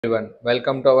Everyone,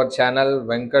 welcome to our channel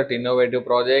Venkat Innovative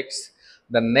Projects.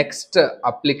 The next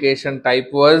application type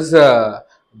was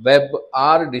web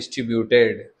or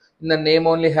distributed. In the name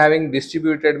only having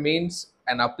distributed means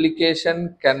an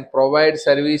application can provide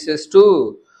services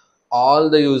to all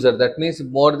the user. That means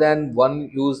more than one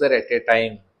user at a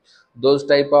time. Those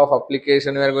type of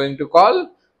application we are going to call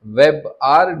web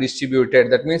or distributed.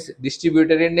 That means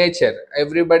distributed in nature.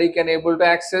 Everybody can able to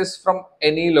access from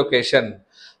any location.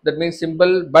 That means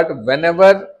simple, but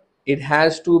whenever it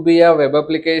has to be a web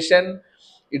application,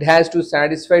 it has to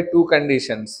satisfy two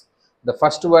conditions. The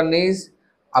first one is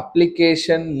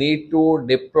application need to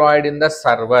deployed in the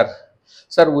server.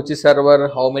 Sir, which is server,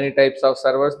 how many types of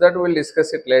servers, that we'll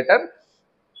discuss it later.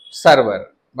 Server,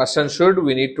 must and should,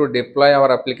 we need to deploy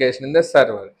our application in the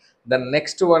server. The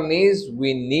next one is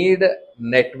we need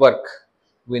network.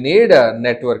 We need a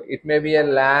network. It may be a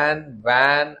LAN,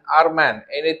 WAN or MAN,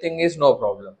 anything is no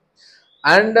problem.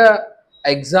 And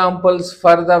examples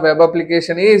for the web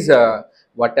application is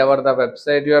whatever the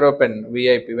website you are open.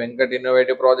 VIP Venkat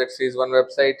Innovative Projects is one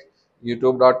website,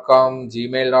 youtube.com,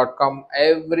 gmail.com,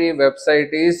 every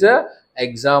website is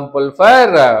example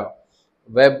for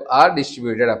web or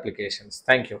distributed applications.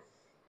 Thank you.